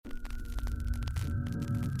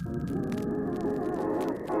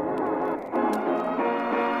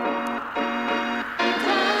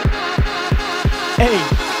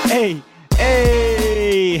Hey,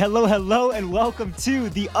 hello, and welcome to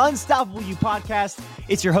the Unstoppable You podcast.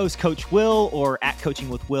 It's your host, Coach Will, or at Coaching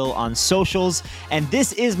with Will on socials. And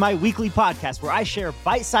this is my weekly podcast where I share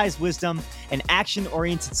bite-sized wisdom and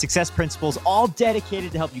action-oriented success principles, all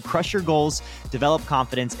dedicated to help you crush your goals, develop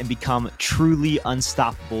confidence, and become truly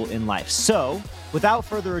unstoppable in life. So, without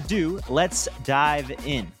further ado, let's dive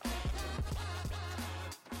in.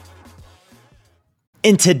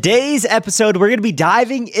 In today's episode, we're going to be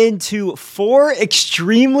diving into 4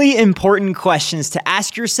 extremely important questions to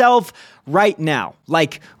ask yourself right now.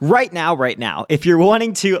 Like right now, if you're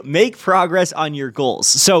wanting to make progress on your goals.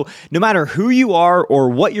 So no matter who you are or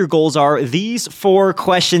what your goals are, these 4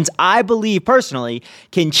 questions, I believe personally,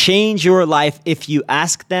 can change your life if you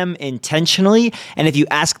ask them intentionally and if you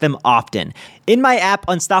ask them often. In my app,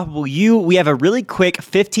 Unstoppable You, we have a really quick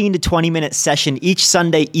 15 to 20 minute session each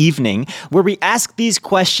Sunday evening where we ask these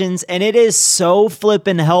questions, and it is so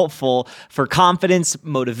flippin' helpful for confidence,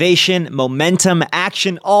 motivation, momentum,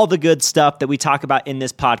 action, all the good stuff that we talk about in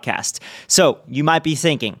this podcast. So you might be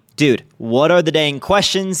thinking, dude, what are the dang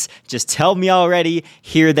questions? Just tell me already.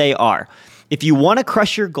 Here they are. If you want to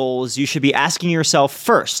crush your goals, you should be asking yourself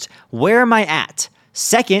first, where am I at?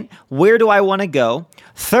 Second, where do I want to go?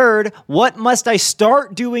 Third, what must I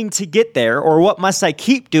start doing to get there, or what must I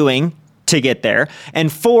keep doing to get there?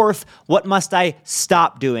 And fourth, what must I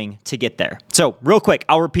stop doing to get there? So real quick,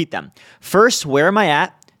 I'll repeat them. First, where am I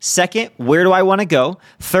at? Second, where do I want to go?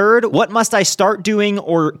 Third, what must I start doing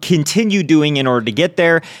or continue doing in order to get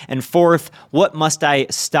there? And fourth, what must I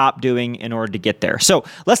stop doing in order to get there? So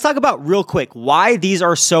let's talk about real quick why these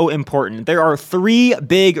are so important. There are 3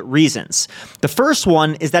 big reasons. The first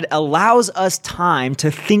one is that it allows us time to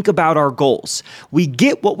think about our goals. We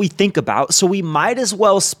get what we think about, so we might as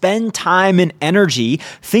well spend time and energy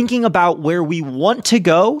thinking about where we want to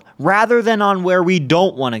go rather than on where we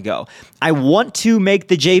don't want to go. I want to make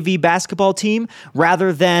the JV basketball team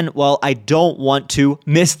rather than, well, I don't want to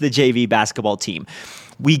miss the JV basketball team.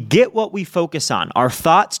 We get what we focus on. Our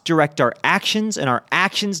thoughts direct our actions, and our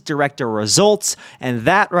actions direct our results. And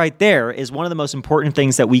that right there is one of the most important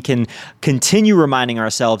things that we can continue reminding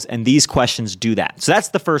ourselves, and these questions do that. So that's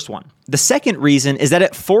the first one. The second reason is that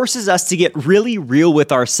it forces us to get really real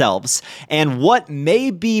with ourselves and what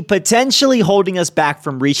may be potentially holding us back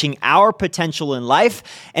from reaching our potential in life.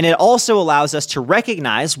 And it also allows us to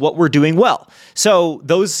recognize what we're doing well. So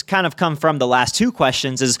those kind of come from the last 2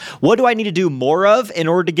 questions is, what do I need to do more of in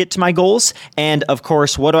order to get to my goals? And of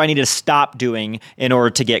course, what do I need to stop doing in order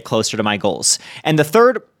to get closer to my goals? And the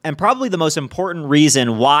third, and probably the most important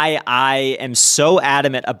reason why I am so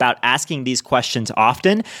adamant about asking these questions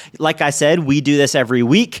often, like I said, we do this every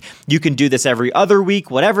week. You can do this every other week,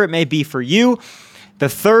 whatever it may be for you. The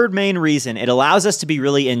third main reason, it allows us to be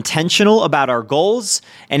really intentional about our goals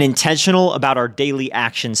and intentional about our daily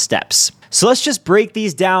action steps. So let's just break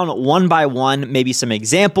these down one by one, maybe some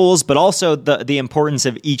examples, but also the importance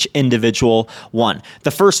of each individual one. The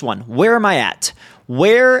first one, where am I at?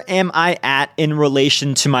 Where am I at in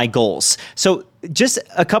relation to my goals? So just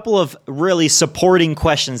a couple of really supporting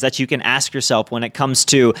questions that you can ask yourself when it comes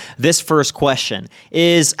to this first question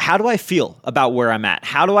is, how do I feel about where I'm at?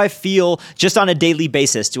 How do I feel just on a daily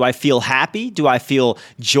basis? Do I feel happy? Do I feel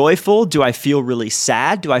joyful? Do I feel really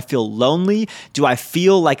sad? Do I feel lonely? Do I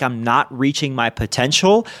feel like I'm not reaching my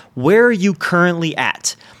potential? Where are you currently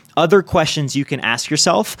at? Other questions you can ask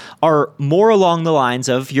yourself are more along the lines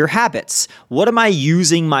of your habits. What am I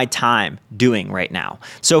using my time doing right now?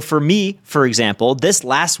 So for me, for example, this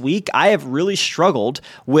last week, I have really struggled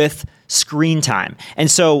with screen time.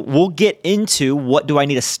 And so we'll get into what do I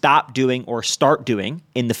need to stop doing or start doing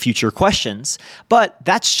in the future questions. But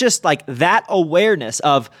that's just like that awareness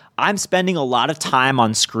of I'm spending a lot of time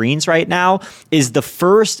on screens right now is the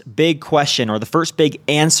first big question or the first big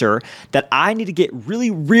answer that I need to get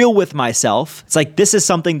really real with myself. It's like, this is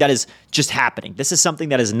something that is just happening. This is something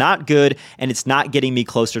that is not good and it's not getting me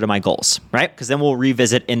closer to my goals, right? Because then we'll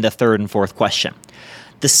revisit in the third and fourth question.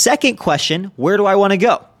 The second question, where do I want to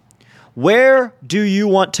go? Where do you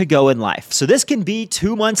want to go in life? So this can be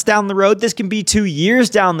 2 months down the road. This can be 2 years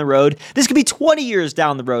down the road. This could be 20 years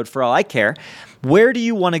down the road for all I care. Where do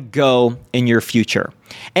you want to go in your future?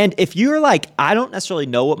 And if you're like, I don't necessarily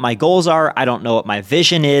know what my goals are, I don't know what my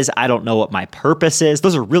vision is, I don't know what my purpose is,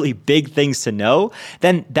 those are really big things to know,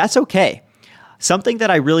 then that's okay. Something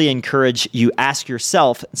that I really encourage you ask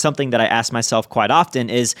yourself, something that I ask myself quite often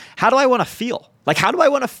is, how do I want to feel? Like, how do I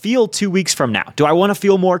want to feel 2 weeks from now? Do I want to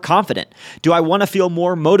feel more confident? Do I want to feel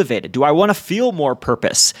more motivated? Do I want to feel more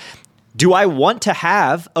purpose? Do I want to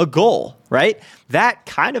have a goal? right? That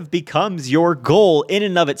kind of becomes your goal in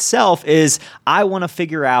and of itself is I want to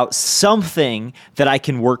figure out something that I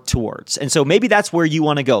can work towards. And so maybe that's where you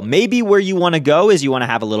want to go. Maybe where you want to go is you want to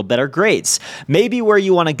have a little better grades. Maybe where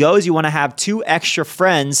you want to go is you want to have 2 extra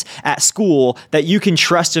friends at school that you can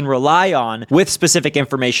trust and rely on with specific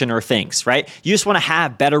information or things, right? You just want to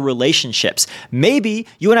have better relationships. Maybe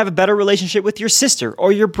you want to have a better relationship with your sister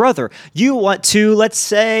or your brother. You want to, let's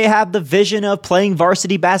say, have the vision of playing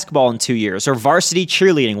varsity basketball in 2 years or varsity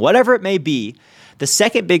cheerleading, whatever it may be. The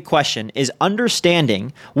second big question is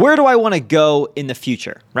understanding, where do I want to go in the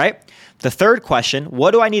future, right? The third question,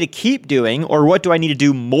 what do I need to keep doing or what do I need to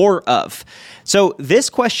do more of? So this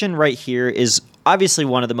question right here is obviously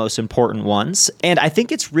one of the most important ones. And I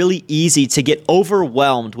think it's really easy to get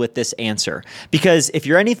overwhelmed with this answer because if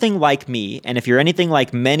you're anything like me, and if you're anything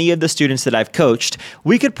like many of the students that I've coached,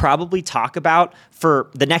 we could probably talk about for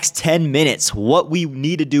the next 10 minutes what we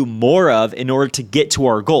need to do more of in order to get to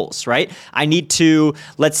our goals, right? I need to,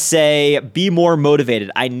 let's say, be more motivated.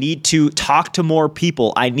 I need to talk to more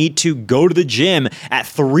people. I need to go to the gym at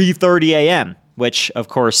 3:30 a.m., which of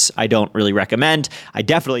course I don't really recommend. I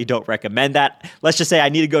definitely don't recommend that. Let's just say I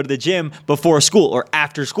need to go to the gym before school or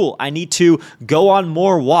after school. I need to go on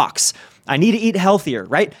more walks. I need to eat healthier,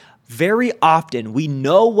 right? Very often we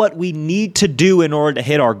know what we need to do in order to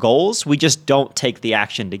hit our goals. We just don't take the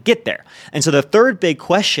action to get there. And so the third big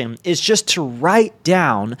question is just to write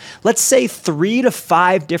down, let's say 3 to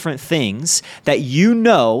 5 different things that you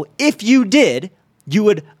know if you did, you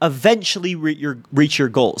would eventually reach your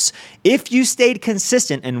goals. If you stayed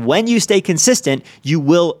consistent, and when you stay consistent, you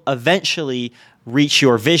will eventually reach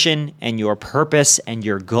your vision and your purpose and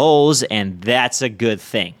your goals, and that's a good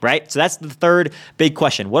thing, right? So that's the third big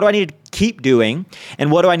question. What do I need to keep doing,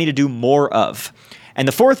 and what do I need to do more of? And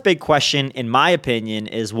the fourth big question, in my opinion,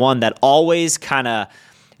 is one that always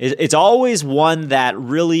it's always one that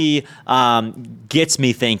really gets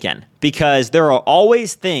me thinking, because there are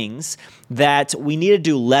always things that we need to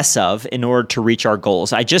do less of in order to reach our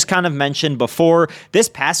goals. I just kind of mentioned before, this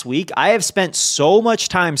past week, I have spent so much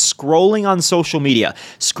time scrolling on social media,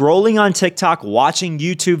 scrolling on TikTok, watching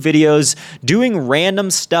YouTube videos, doing random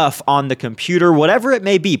stuff on the computer, whatever it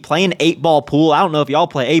may be, playing 8-ball pool. I don't know if y'all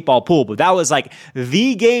play 8-ball pool, but that was like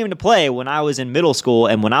the game to play when I was in middle school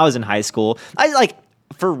and when I was in high school.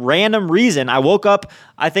 For random reason, I woke up,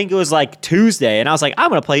 I think it was like Tuesday, and I was like, I'm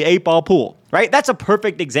going to play 8-ball pool, right? That's a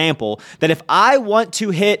perfect example that if I want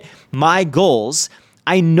to hit my goals,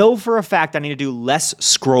 I know for a fact I need to do less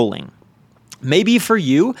scrolling. Maybe for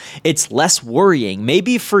you, it's less worrying.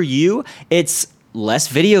 Maybe for you, it's less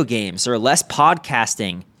video games or less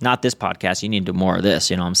podcasting. Not this podcast. You need to do more of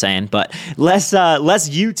this, you know what I'm saying? But less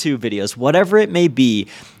YouTube videos, whatever it may be.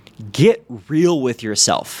 Get real with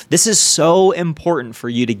yourself. This is so important for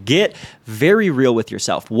you to get very real with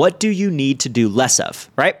yourself. What do you need to do less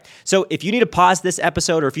of, right? So if you need to pause this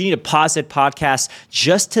episode or if you need to pause the podcast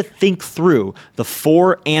just to think through the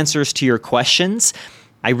 4 answers to your questions,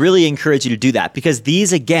 I really encourage you to do that, because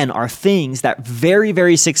these, again, are things that very,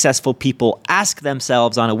 very successful people ask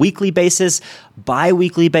themselves on a weekly basis,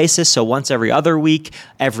 bi-weekly basis, so once every other week,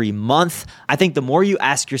 every month. I think the more you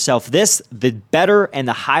ask yourself this, the better and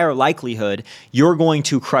the higher likelihood you're going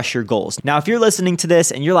to crush your goals. Now, if you're listening to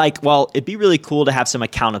this and you're like, well, it'd be really cool to have some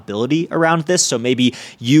accountability around this, so maybe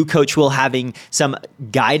you, Coach Will, having some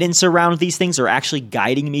guidance around these things or actually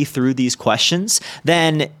guiding me through these questions,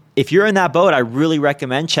 then if you're in that boat, I really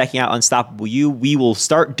recommend checking out Unstoppable You. We will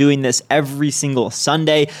start doing this every single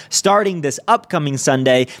Sunday, starting this upcoming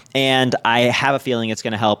Sunday, and I have a feeling it's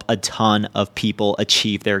going to help a ton of people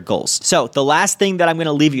achieve their goals. So the last thing that I'm going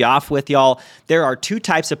to leave you off with, y'all, there are 2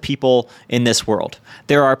 types of people in this world.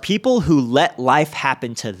 There are people who let life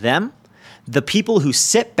happen to them. The people who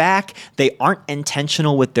sit back, they aren't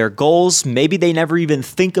intentional with their goals. Maybe they never even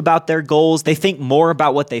think about their goals. They think more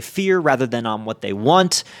about what they fear rather than on what they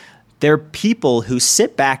want. They're people who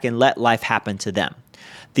sit back and let life happen to them.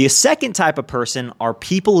 The second type of person are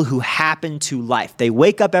people who happen to life. They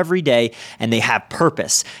wake up every day and they have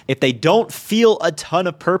purpose. If they don't feel a ton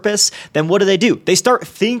of purpose, then what do? They start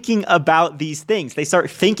thinking about these things. They start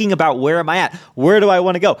thinking about, where am I at? Where do I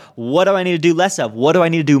want to go? What do I need to do less of? What do I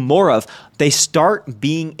need to do more of? They start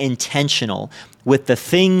being intentional with the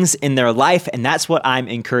things in their life, and that's what I'm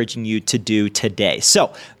encouraging you to do today.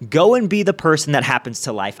 So go and be the person that happens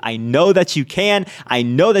to life. I know that you can. I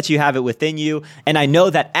know that you have it within you, and I know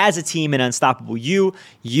that as a team in Unstoppable You,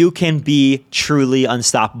 you can be truly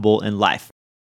unstoppable in life.